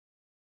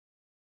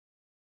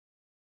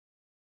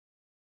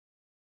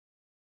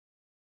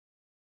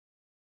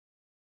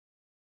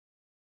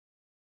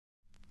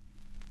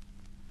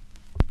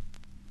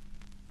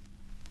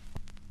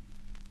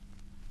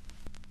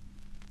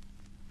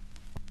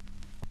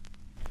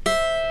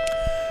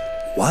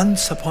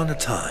Once upon a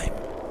time,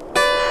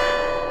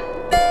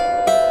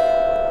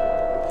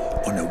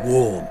 on a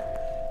warm,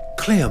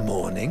 clear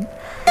morning,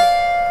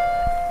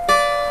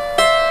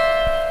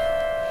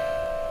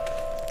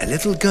 a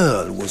little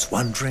girl was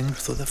wandering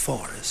through the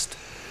forest.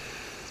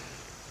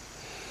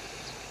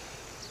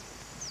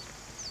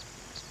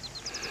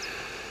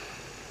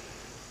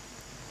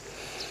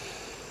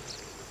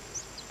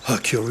 Her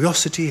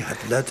curiosity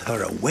had led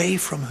her away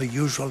from her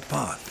usual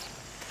path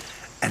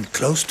and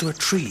close to a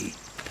tree,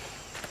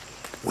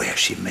 where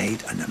she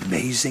made an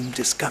amazing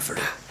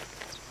discovery.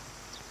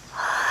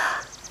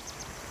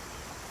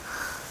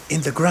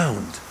 In the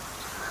ground,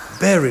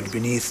 buried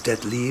beneath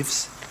dead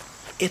leaves,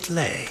 it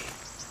lay.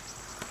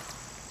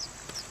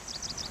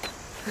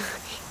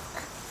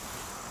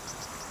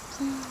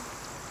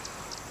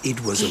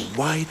 It was a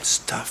white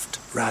stuffed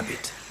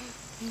rabbit.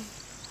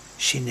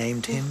 She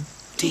named him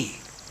D.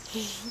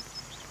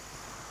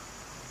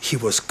 He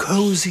was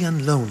cozy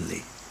and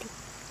lonely.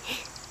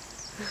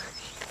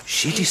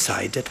 She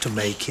decided to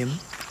make him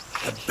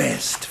a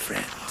best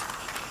friend.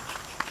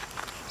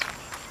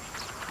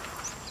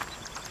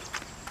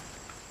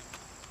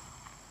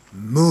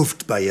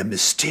 Moved by a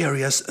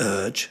mysterious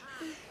urge,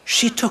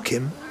 she took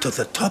him to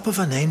the top of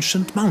an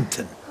ancient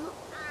mountain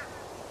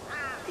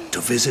to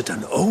visit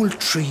an old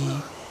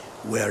tree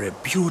where a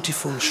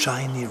beautiful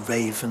shiny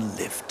raven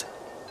lived.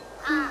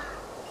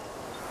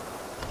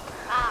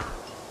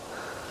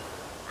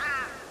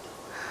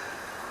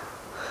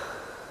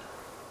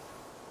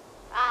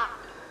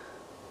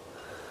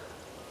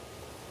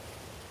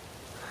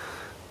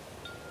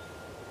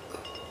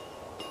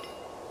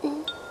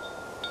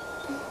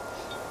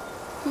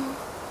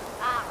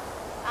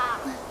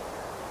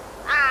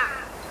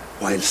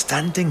 While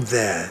standing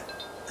there,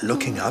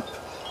 looking up,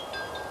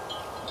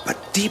 but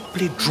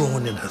deeply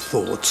drawn in her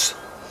thoughts,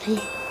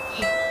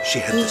 she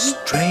had the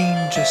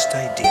strangest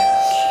idea.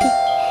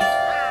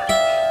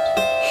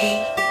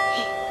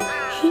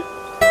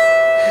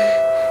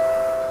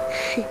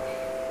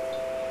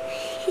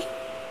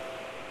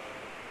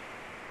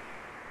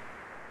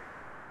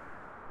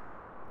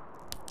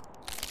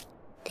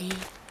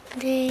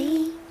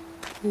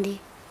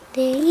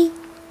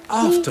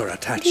 After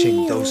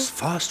attaching those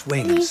fast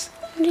wings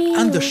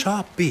and the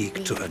sharp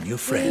beak to her new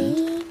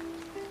friend,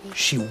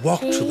 she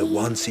walked to the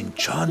once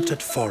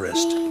enchanted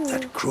forest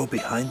that grew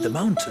behind the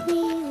mountain,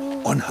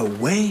 on her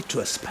way to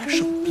a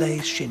special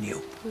place she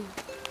knew.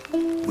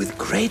 With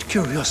great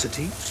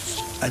curiosity,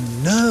 a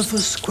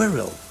nervous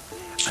squirrel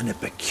and a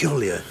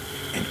peculiar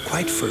and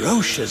quite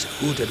ferocious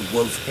hooded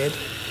wolf head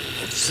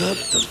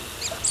observed them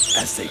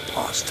as they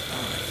passed by.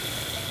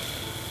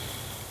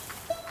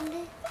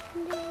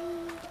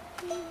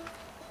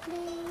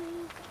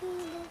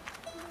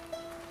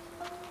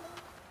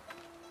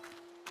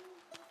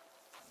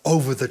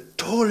 Over the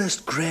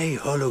tallest grey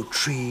hollow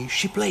tree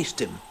she placed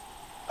him,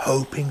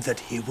 hoping that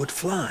he would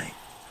fly.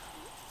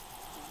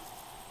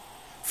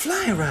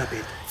 "Fly,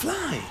 rabbit,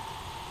 fly!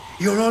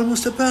 You're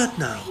almost a bird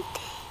now,"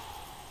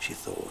 she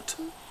thought.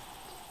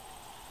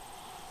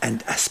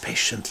 And as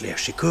patiently as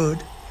she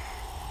could,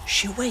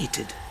 she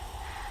waited.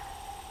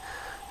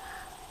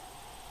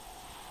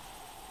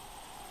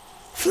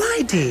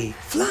 "Fly, Dee,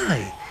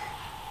 fly,"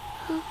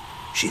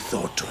 she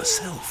thought to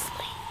herself.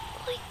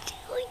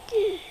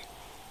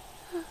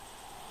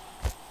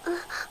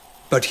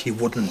 But he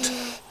wouldn't.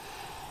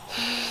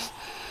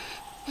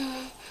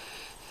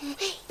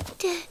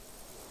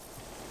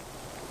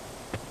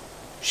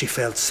 She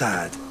felt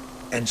sad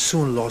and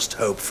soon lost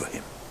hope for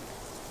him.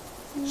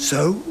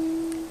 So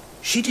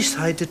she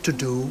decided to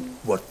do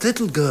what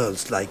little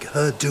girls like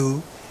her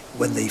do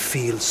when they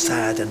feel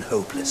sad and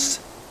hopeless.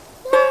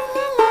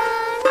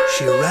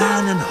 She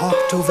ran and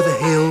hopped over the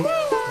hill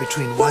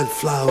between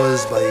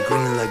wildflowers by a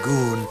green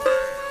lagoon,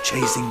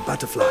 chasing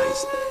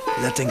butterflies,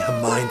 letting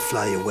her mind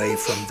fly away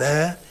from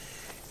there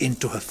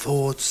into her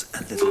thoughts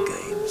and little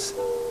games.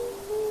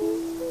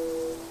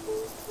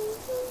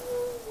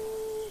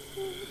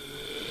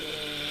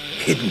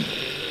 Hidden,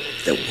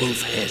 the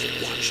wolf head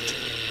watched.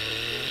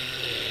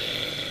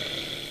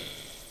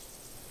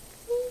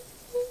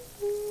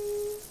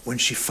 When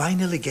she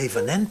finally gave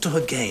an end to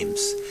her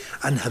games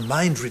and her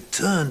mind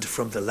returned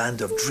from the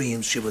land of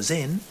dreams she was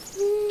in,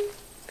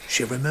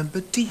 she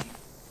remembered Dee.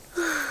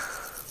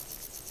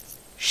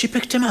 She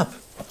picked him up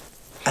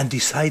and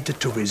decided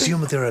to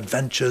resume their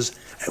adventures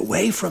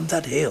away from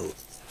that hill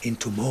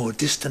into more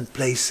distant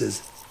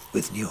places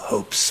with new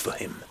hopes for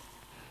him.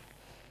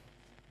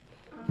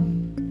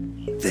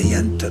 They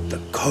entered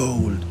the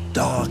cold,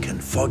 dark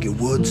and foggy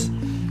woods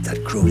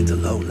that grew in the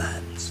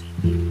lowlands.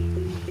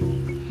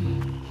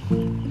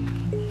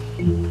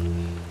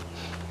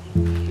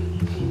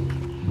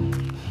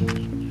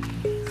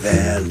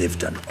 There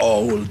lived an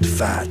old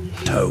fat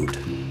toad,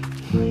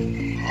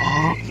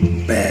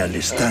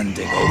 barely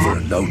standing over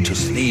a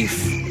lotus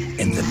leaf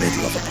in the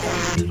middle of a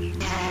pond.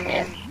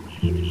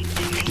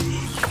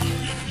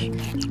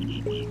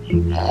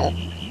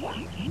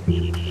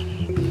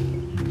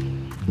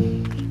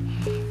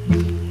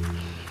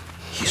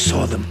 He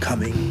saw them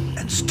coming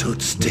and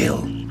stood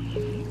still,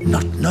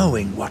 not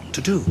knowing what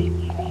to do.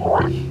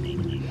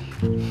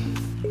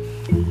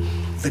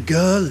 The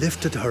girl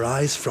lifted her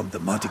eyes from the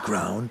muddy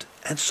ground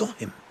and saw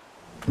him.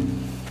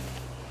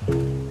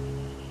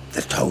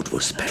 The toad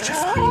was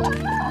petrified,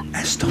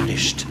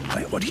 astonished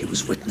by what he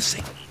was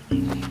witnessing.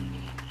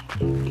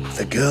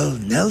 The girl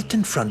knelt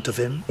in front of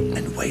him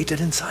and waited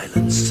in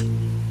silence.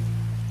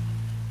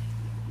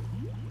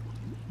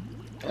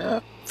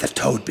 The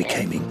toad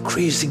became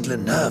increasingly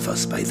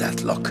nervous by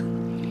that look.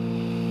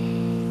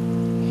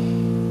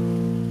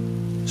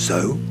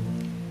 So,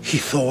 he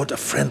thought a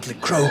friendly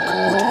croak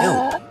would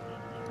help.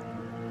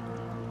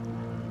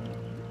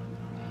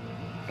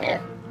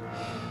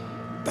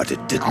 But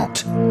it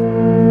didn't.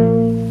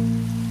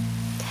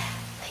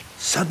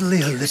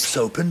 Suddenly her lips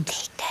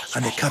opened,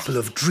 and a couple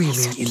of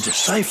dreamy,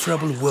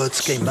 indecipherable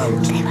words came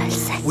out,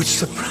 which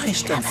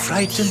surprised and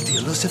frightened the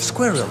elusive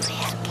squirrel,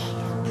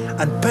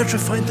 and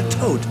petrified the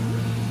toad,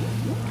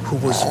 who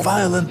was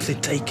violently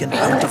taken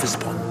out of his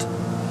pond,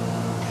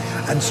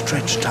 and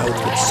stretched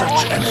out with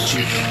such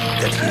energy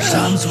that his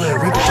arms were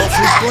ripped off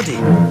his body.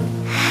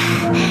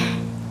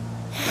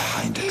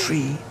 Behind a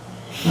tree,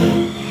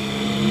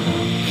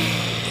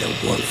 the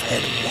wolf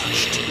had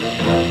watched.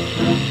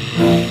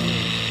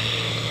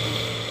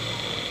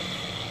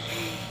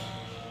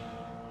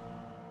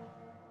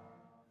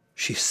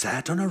 She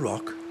sat on a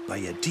rock by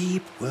a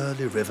deep,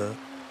 whirly river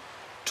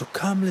to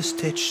calmly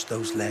stitch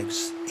those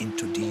legs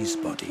into Dee's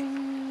body.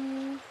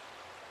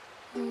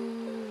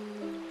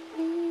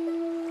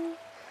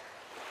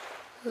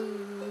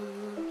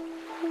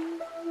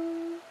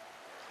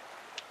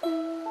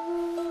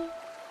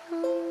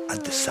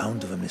 At the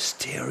sound of a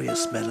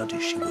mysterious melody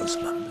she was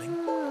mumbling.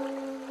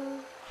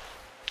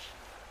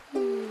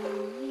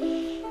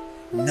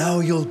 Now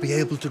you'll be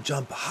able to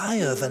jump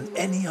higher than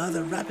any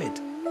other rabbit,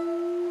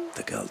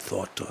 the girl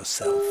thought to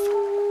herself.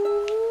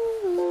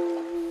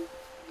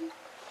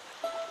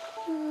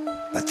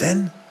 But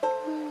then,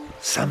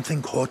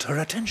 something caught her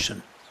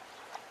attention.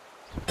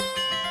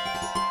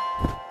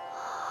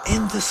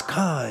 In the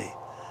sky,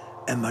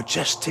 a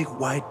majestic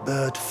white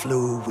bird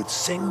flew with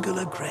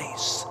singular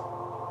grace.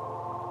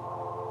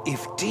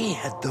 If Dee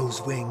had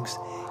those wings,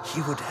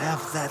 he would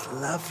have that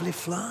lovely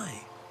fly,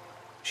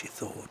 she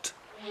thought.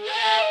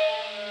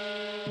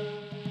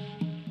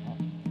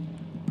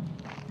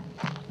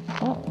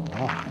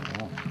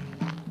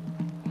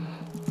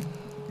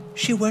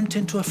 She went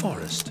into a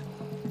forest,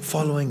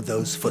 following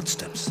those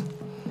footsteps.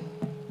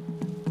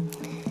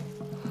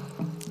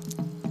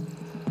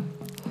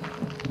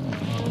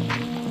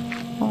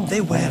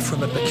 They were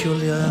from a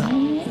peculiar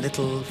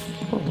little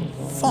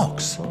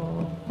fox.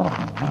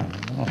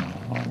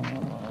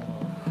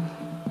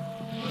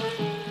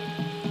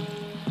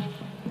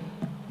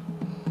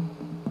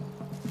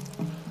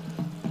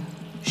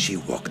 She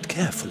walked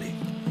carefully,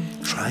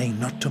 trying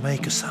not to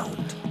make a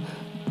sound.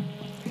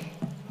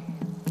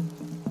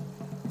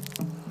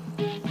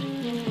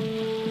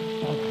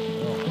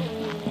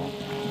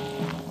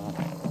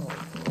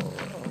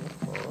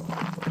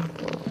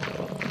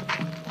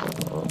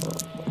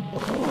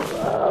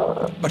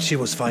 But she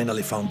was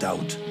finally found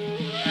out.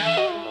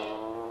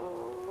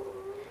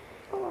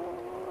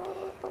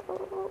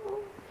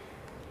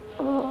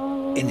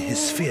 In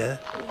his fear,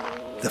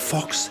 the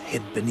fox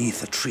hid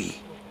beneath a tree.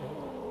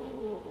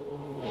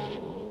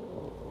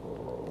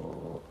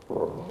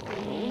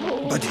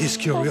 But his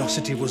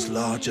curiosity was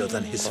larger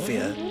than his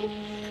fear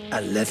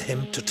and led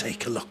him to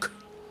take a look.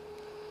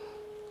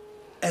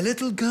 A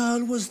little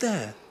girl was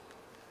there,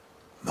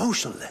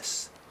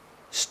 motionless,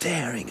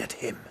 staring at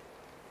him.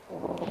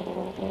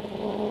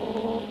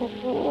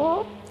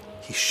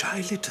 He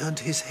shyly turned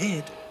his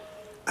head,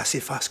 as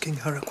if asking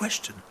her a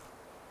question.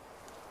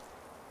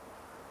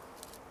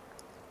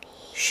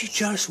 She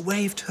just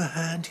waved her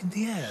hand in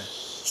the air,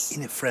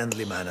 in a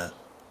friendly manner.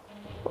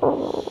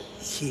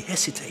 He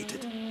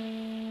hesitated.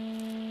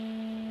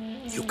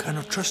 You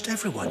cannot trust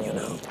everyone, you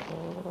know.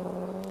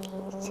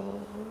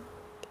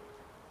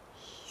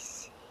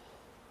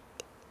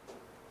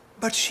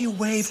 But she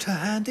waved her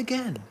hand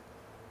again,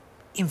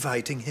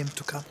 inviting him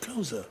to come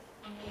closer.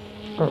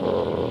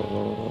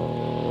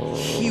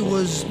 He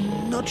was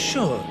not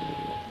sure,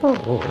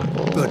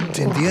 but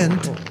in the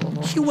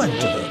end, he went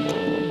to her.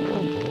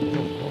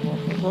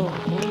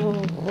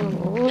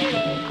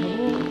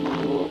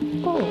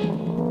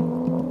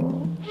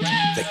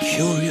 The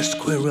curious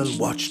squirrel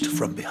watched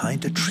from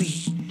behind a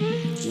tree,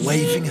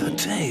 waving her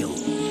tail,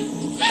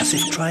 as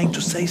if trying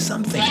to say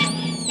something.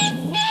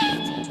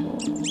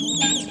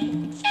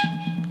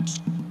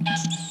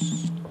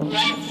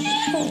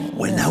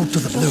 When out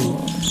of the blue,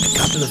 a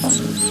couple of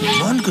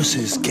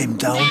mongooses came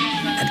down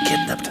and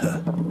kidnapped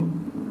her.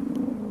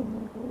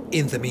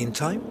 In the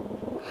meantime,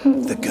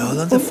 the girl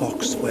and the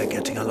fox were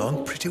getting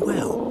along pretty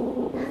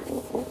well.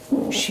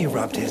 She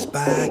rubbed his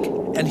back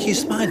and he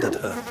smiled at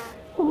her.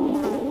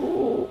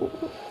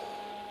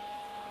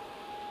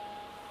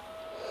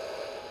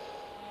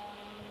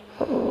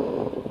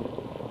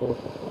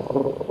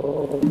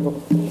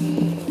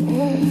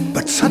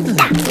 But suddenly,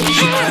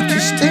 she grabbed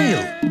his tail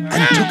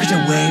and took it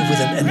away with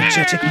an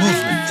energetic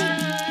movement.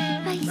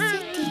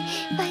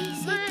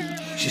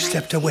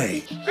 stepped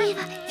away,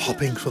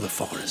 hopping through the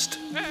forest.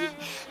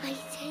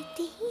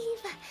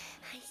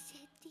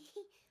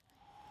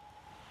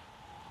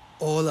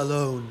 All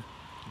alone,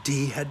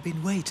 Dee had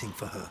been waiting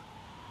for her.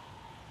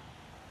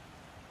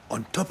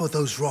 On top of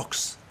those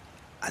rocks,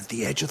 at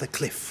the edge of the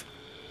cliff.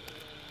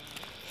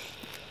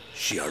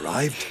 She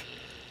arrived,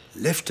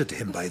 lifted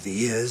him by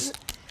the ears,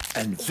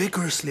 and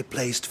vigorously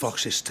placed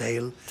Fox's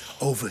tail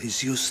over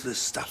his useless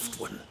stuffed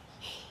one.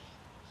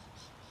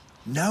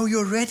 "Now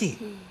you're ready,"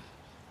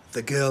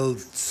 the girl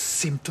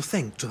seemed to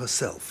think to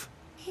herself.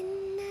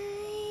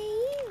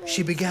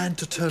 She began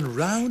to turn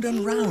round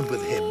and round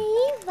with him,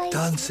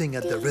 dancing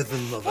at the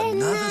rhythm of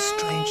another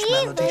strange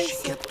melody she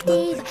kept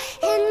mumbling,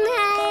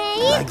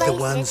 like the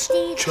ones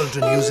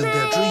children use in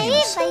their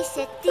dreams.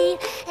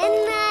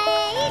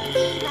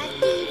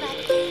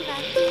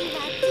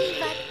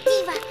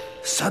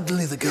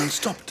 Suddenly the girl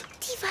stopped.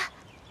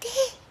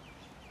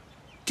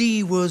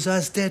 Dee was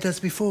as dead as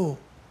before.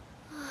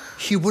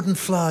 He wouldn't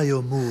fly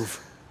or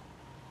move.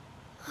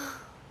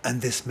 And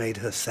this made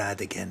her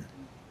sad again.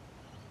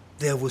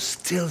 There was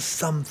still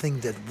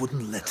something that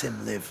wouldn't let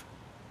him live.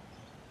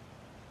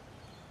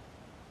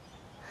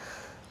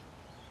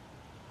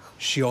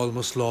 She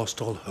almost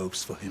lost all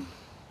hopes for him.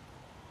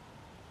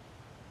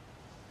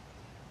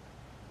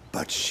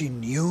 But she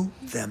knew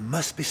there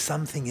must be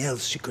something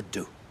else she could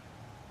do.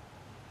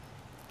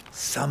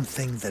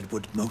 Something that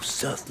would most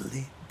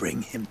certainly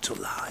bring him to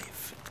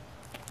life.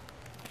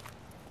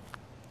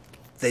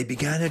 They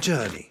began a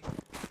journey,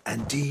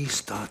 and Dee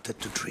started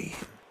to dream.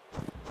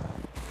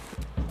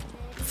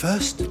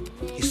 First,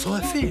 he saw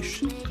a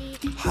fish,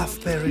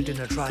 half buried in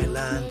a dry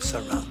land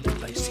surrounded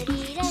by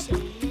seaweeds,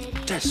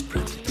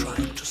 desperately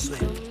trying to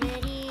swim.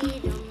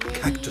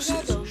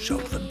 Cactuses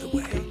showed them the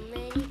way,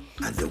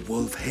 and the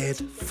wolf head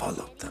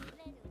followed them.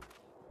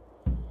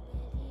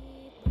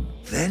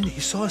 Then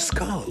he saw a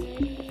skull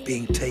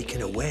being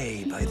taken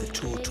away by the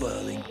two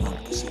twirling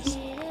mongooses.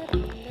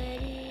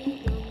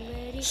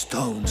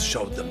 Stones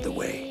showed them the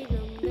way,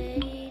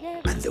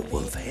 and the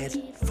wolf head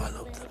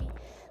followed them.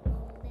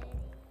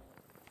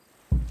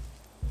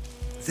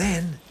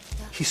 Then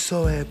he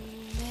saw a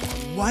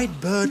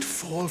white bird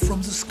fall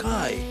from the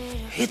sky,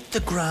 hit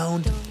the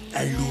ground,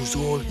 and lose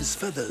all his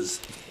feathers,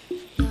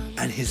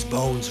 and his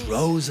bones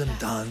rose and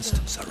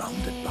danced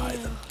surrounded by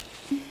them.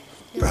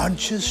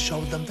 Branches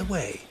showed them the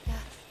way,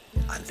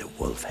 and the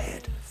wolf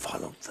head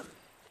followed them.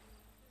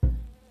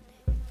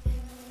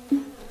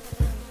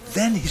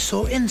 Then he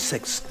saw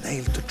insects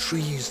nailed to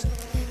trees,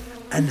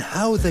 and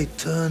how they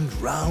turned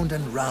round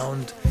and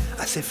round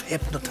as if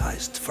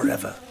hypnotized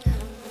forever.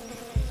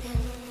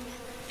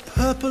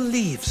 Purple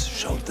leaves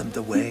showed them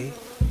the way,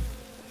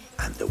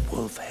 and the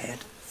wolf head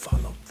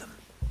followed them.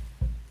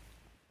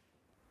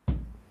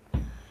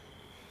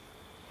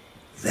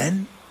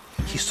 Then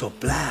he saw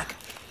black,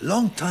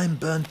 long-time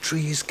burnt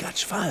trees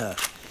catch fire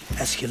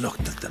as he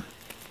looked at them.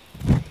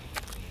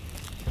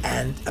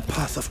 And a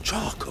path of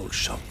charcoal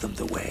showed them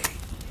the way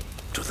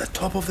to the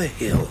top of the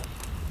hill,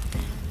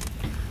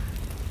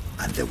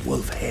 and the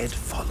wolf head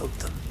followed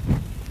them.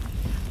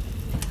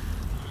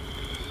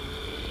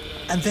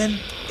 And then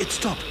it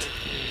stopped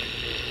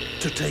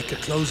to take a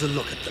closer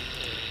look at them.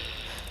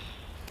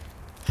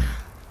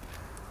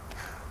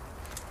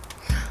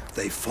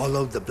 They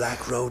followed the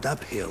black road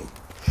uphill.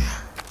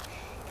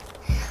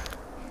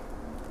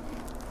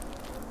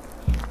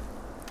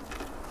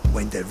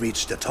 When they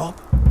reached the top,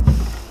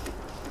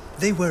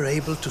 they were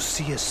able to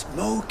see a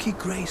smoky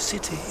gray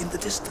city in the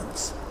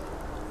distance,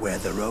 where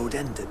the road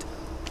ended.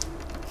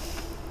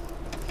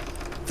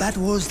 That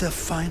was their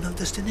final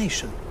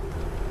destination.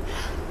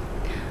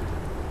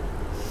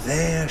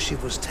 There she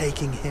was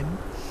taking him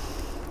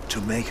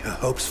to make her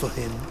hopes for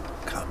him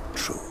come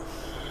true.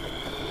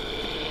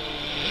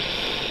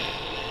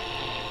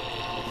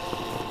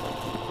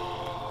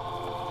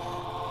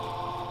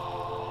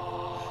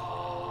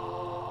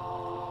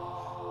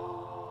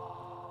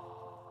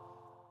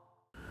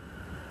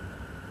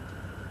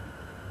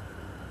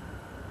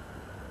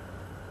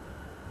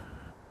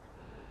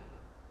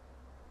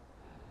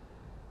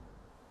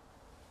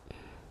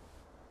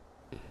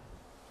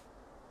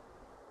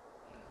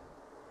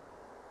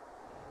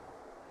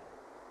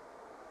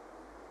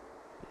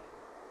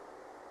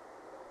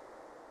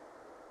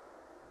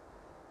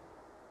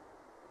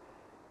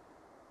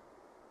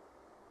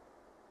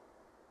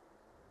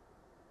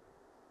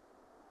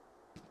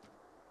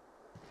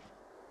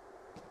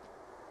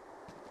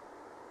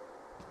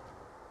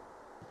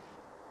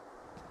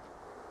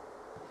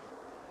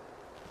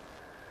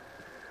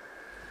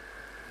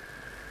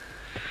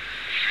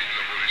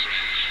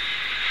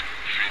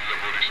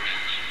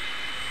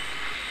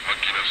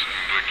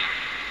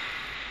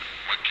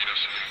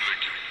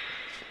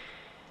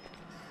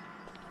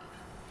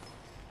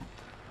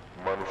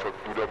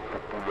 Manufactura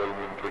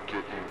popularmente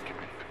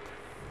incipit.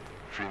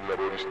 Fin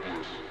laboris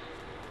dies.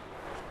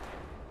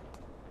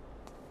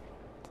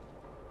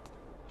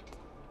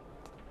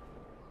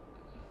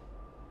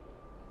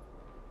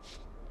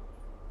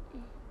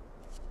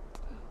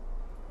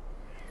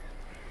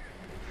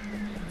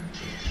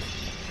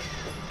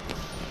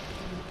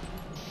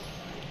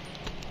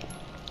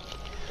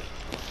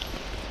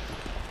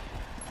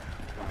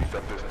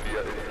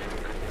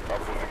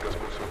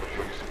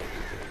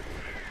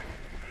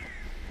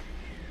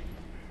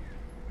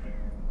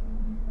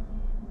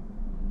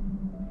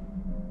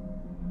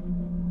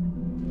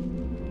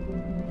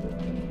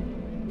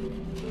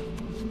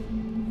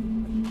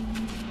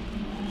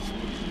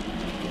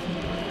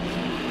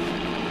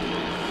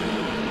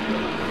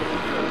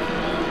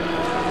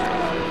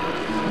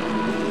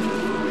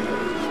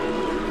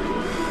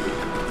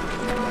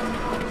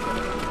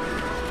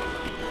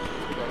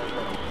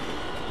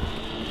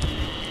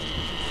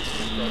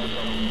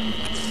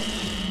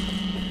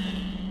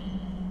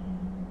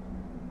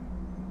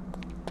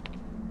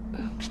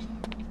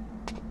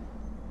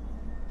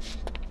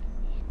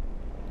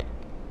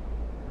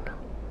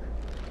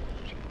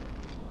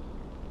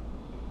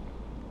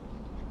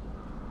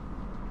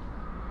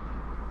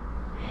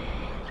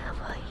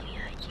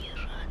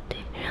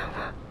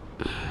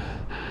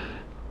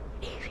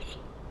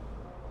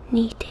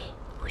 Nide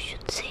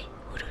ushutse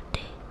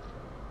urute,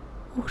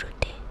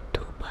 urute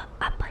tuba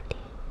apate,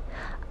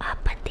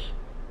 apate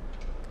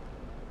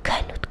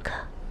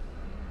kanutka.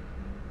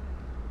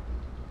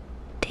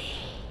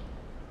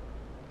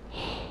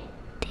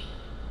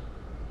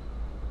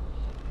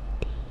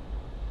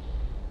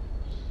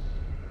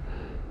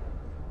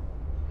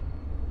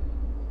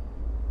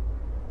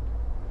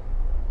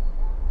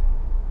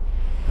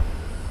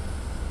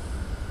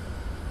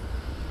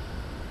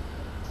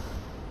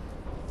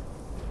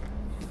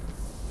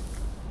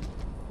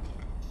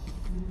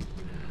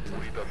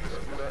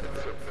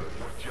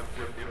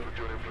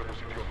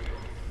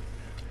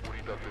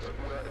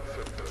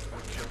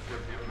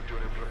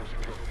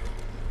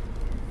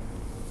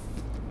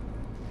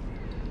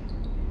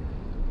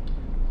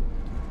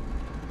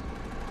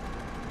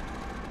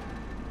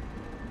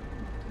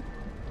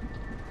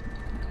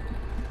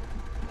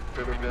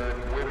 Femina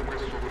muere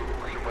su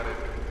refugio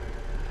marete.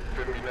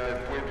 Femina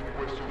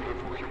muere su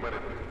refugio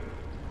marete.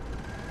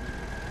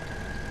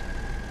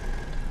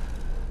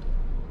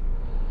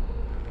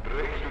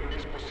 Regio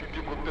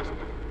dispositio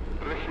conteste.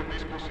 Regio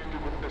dispositio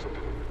conteste.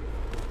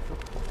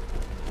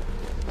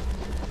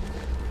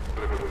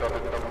 Revertad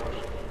etamos.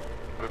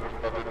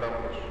 Revertad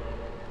etamos.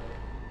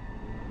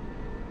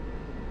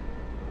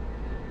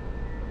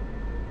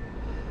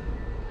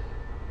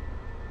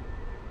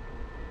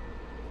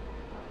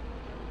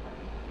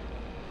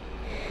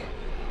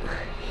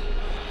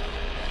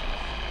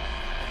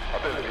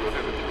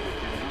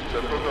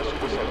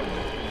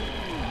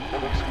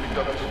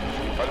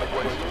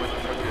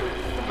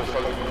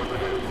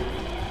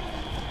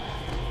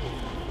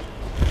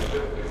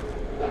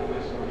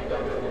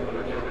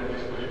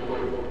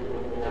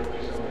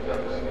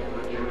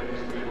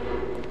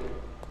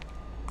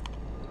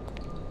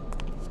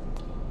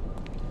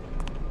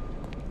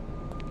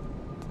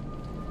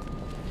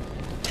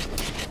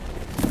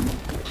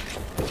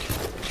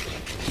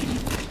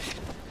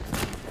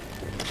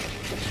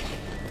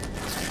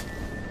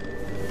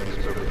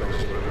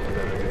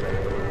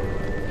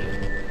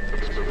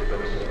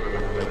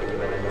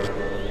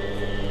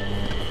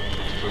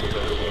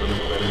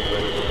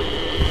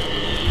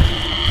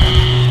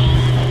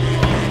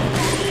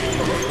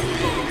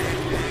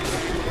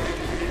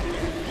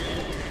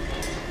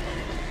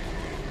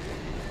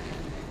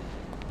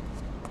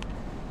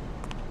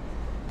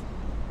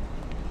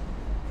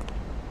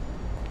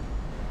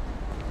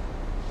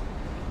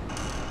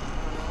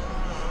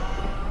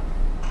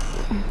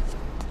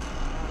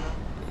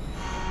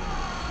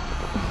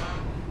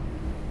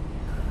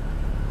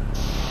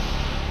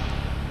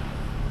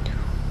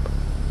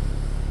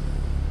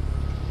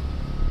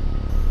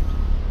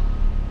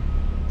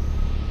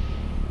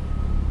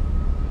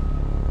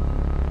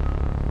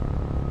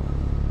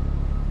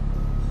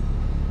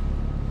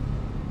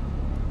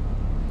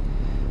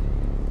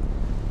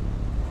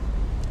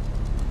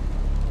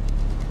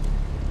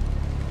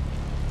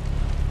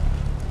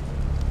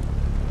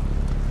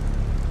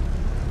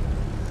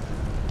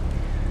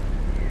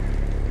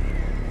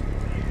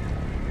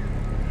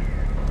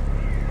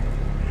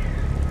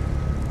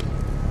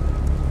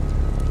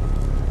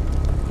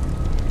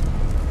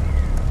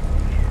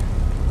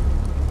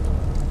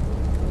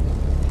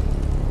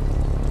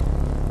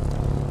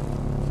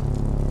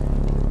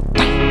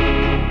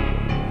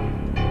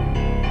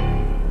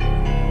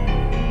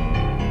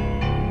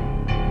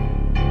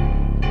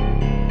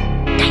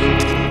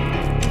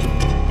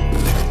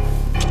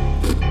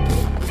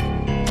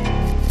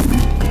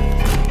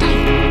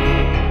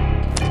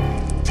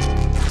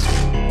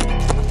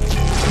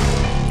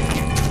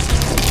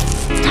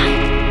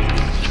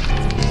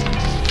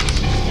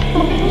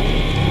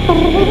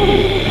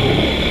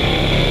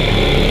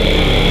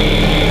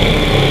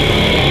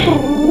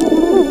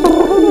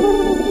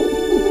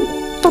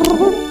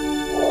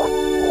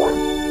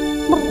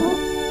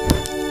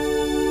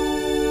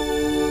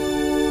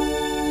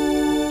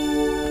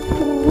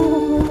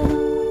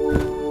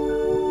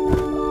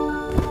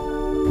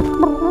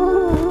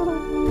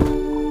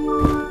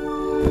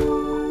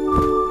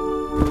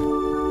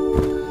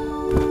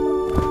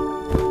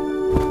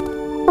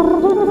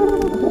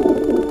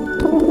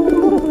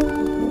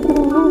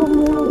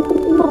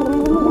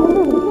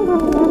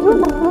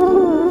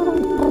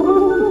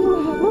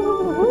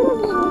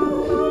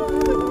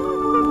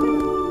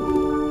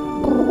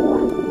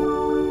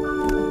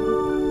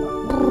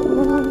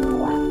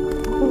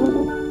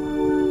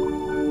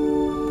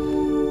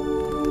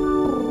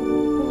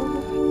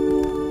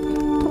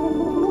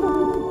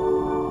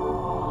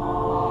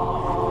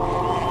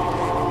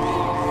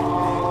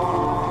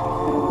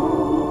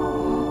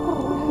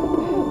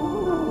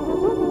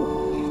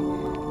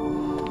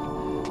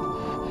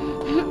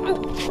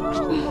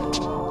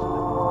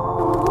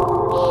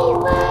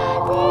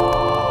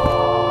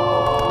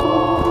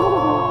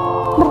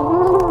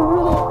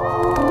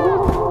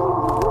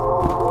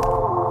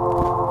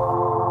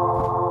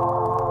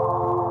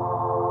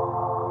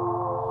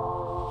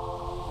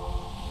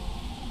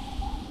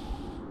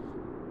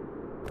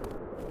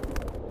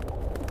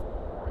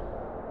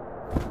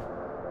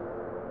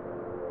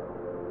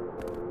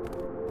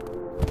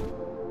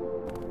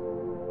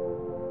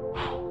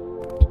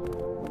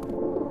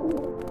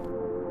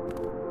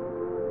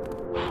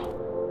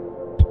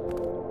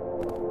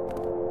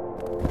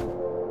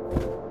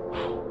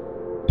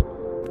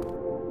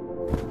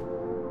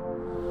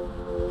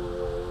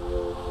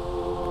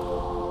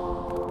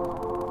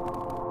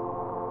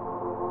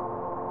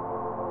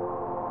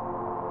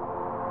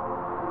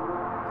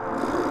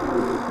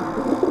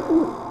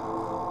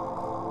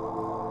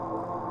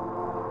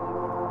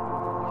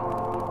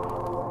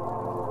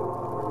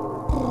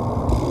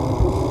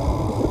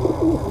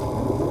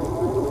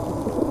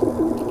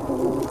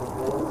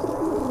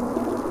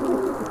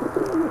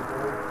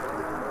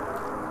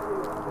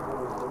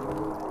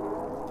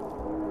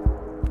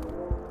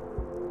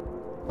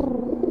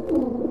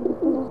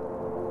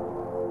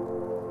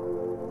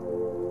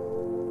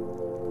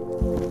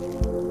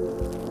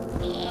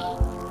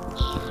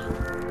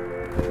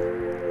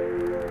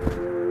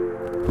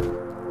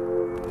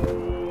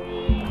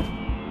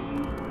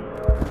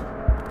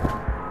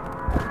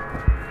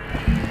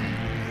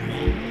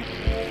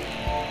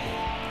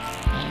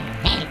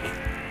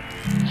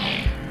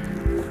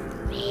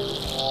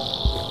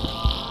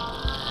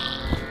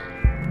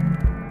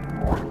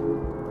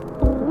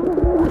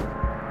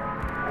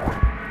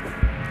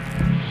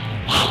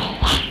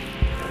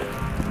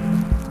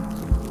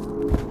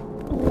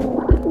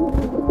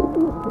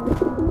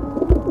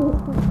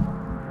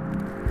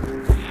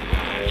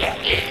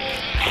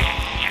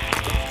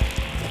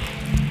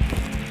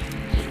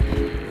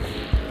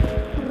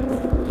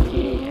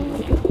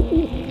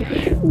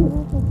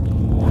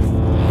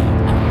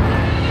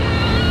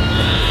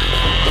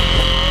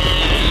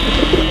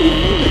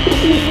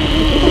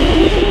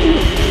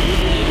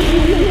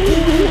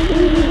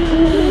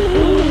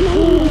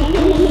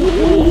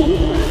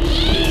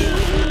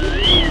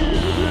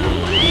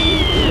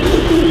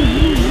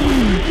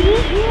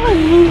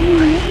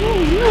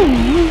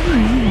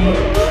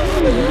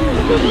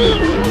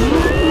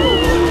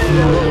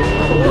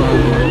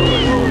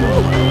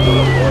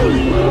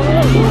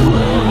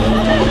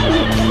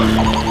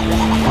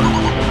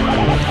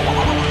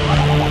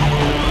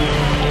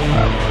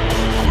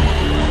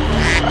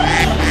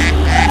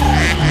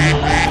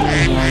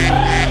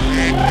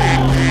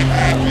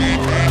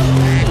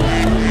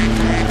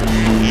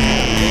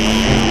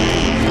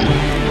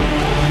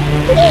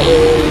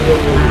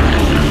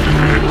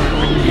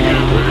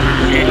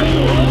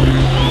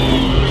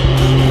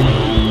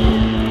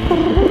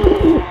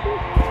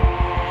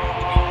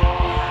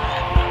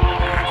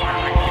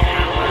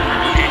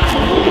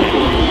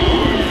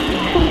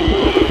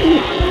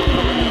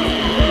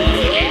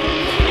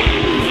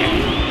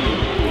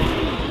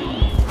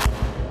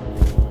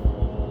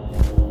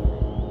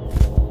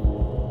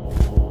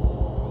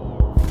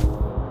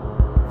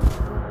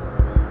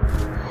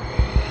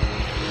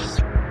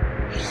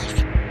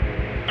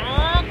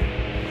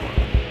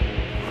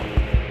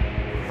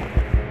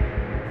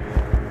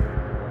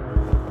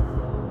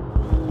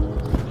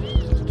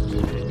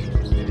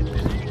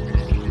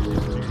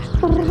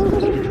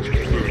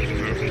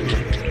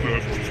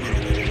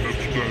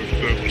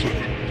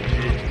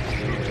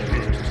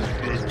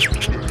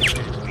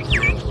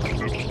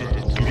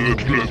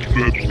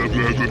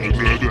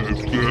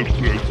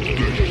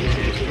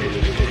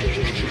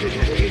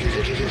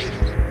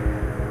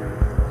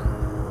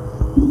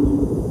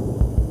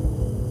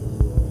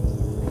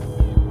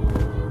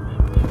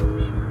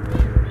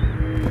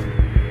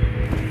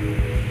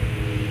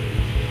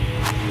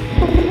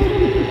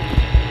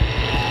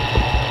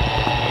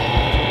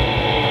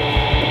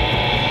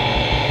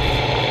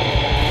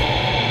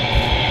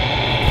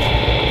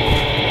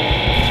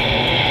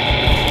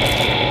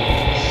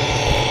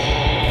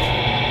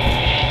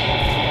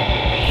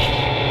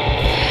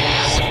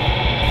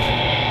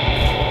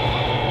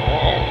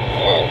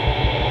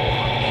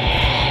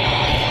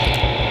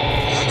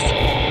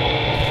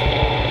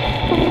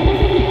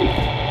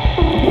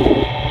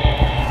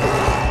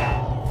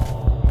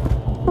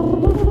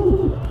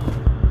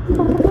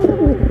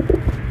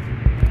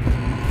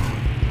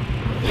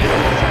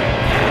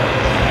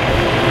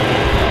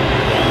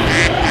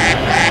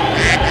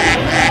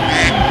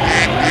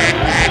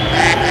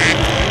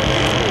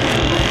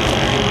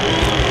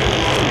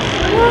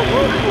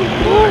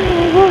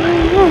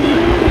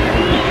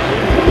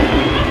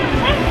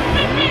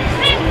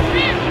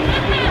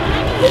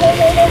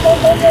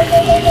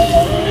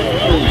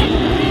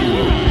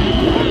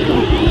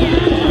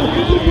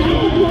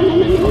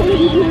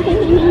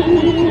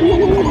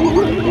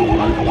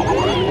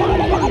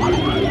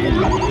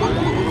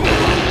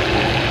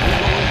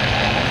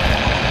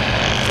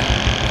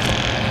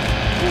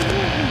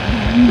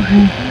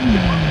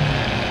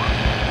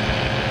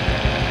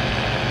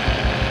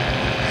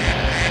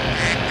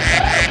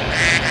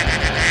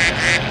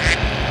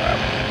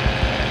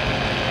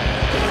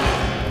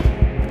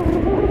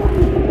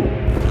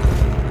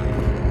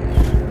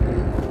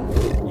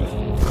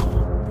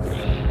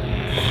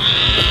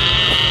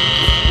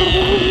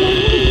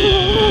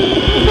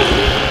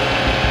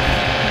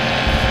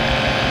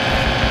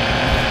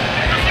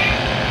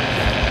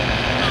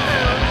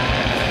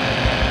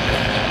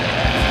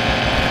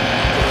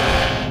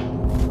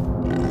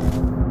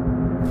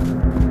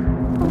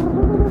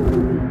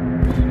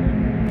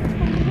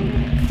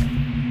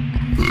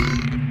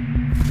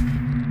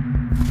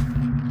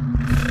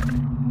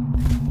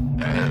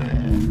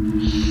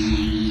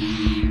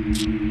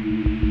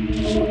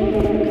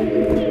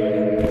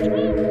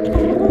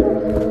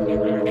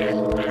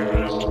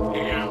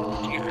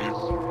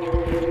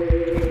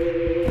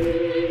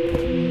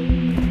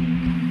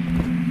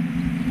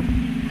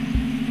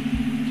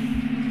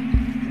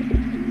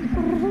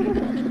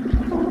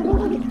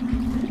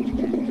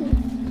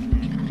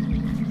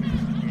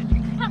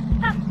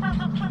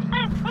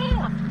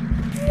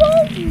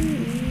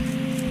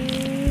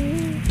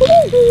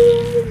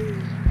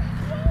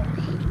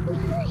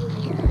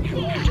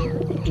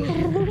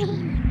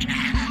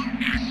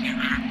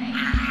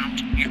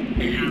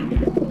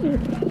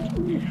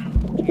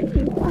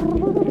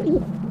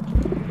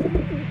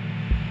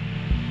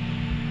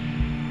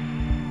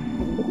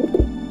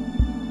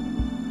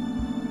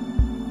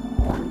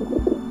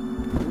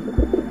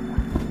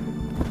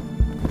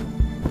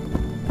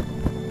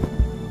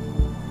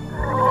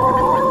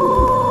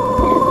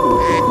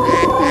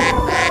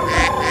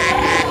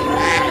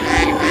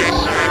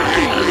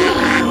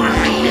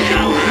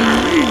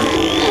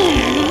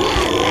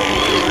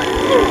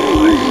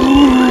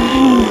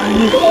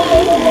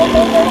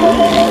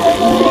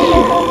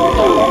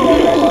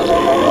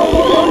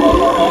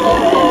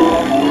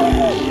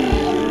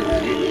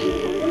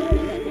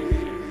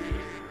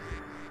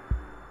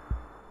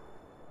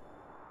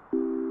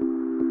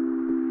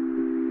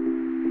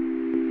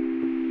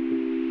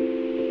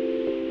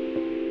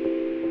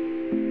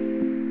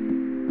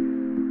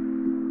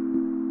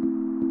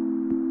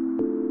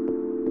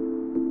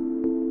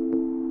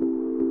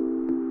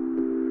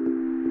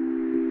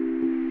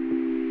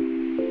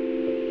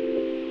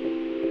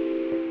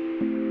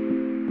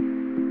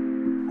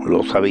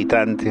 Los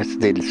habitantes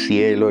del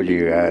cielo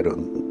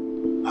llegaron,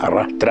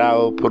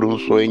 arrastrados por un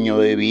sueño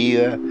de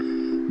vida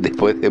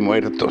después de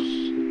muertos,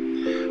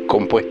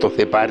 compuestos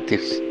de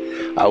partes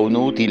aún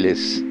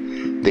útiles,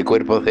 de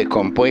cuerpos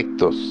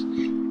descompuestos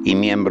y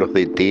miembros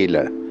de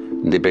tela,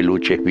 de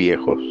peluches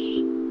viejos.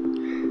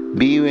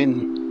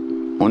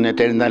 Viven una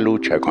eterna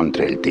lucha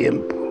contra el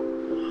tiempo,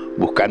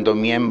 buscando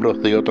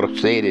miembros de otros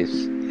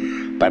seres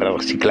para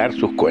reciclar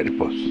sus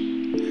cuerpos.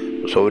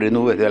 Sobre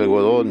nubes de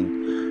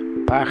algodón,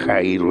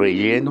 paja y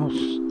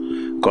rellenos,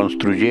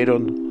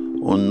 construyeron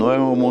un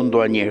nuevo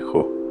mundo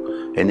añejo,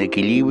 en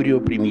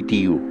equilibrio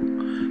primitivo,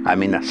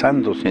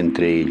 amenazándose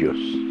entre ellos.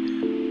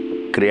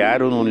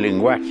 Crearon un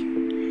lenguaje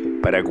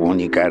para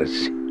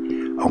comunicarse,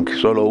 aunque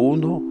solo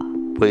uno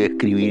puede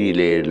escribir y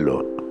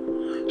leerlo.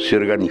 Se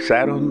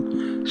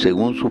organizaron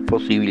según sus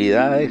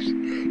posibilidades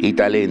y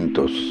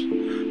talentos,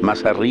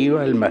 más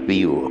arriba el más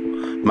vivo,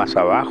 más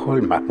abajo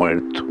el más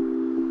muerto.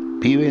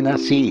 Viven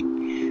así,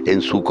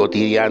 en su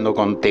cotidiano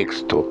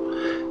contexto,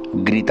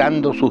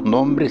 gritando sus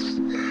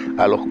nombres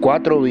a los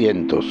cuatro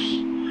vientos,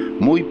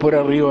 muy por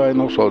arriba de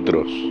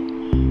nosotros.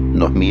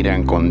 Nos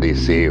miran con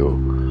deseo,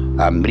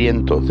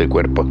 hambrientos de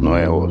cuerpos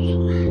nuevos,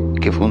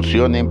 que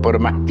funcionen por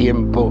más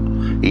tiempo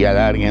y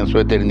alarguen su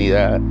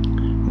eternidad,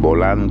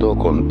 volando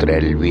contra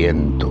el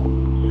viento.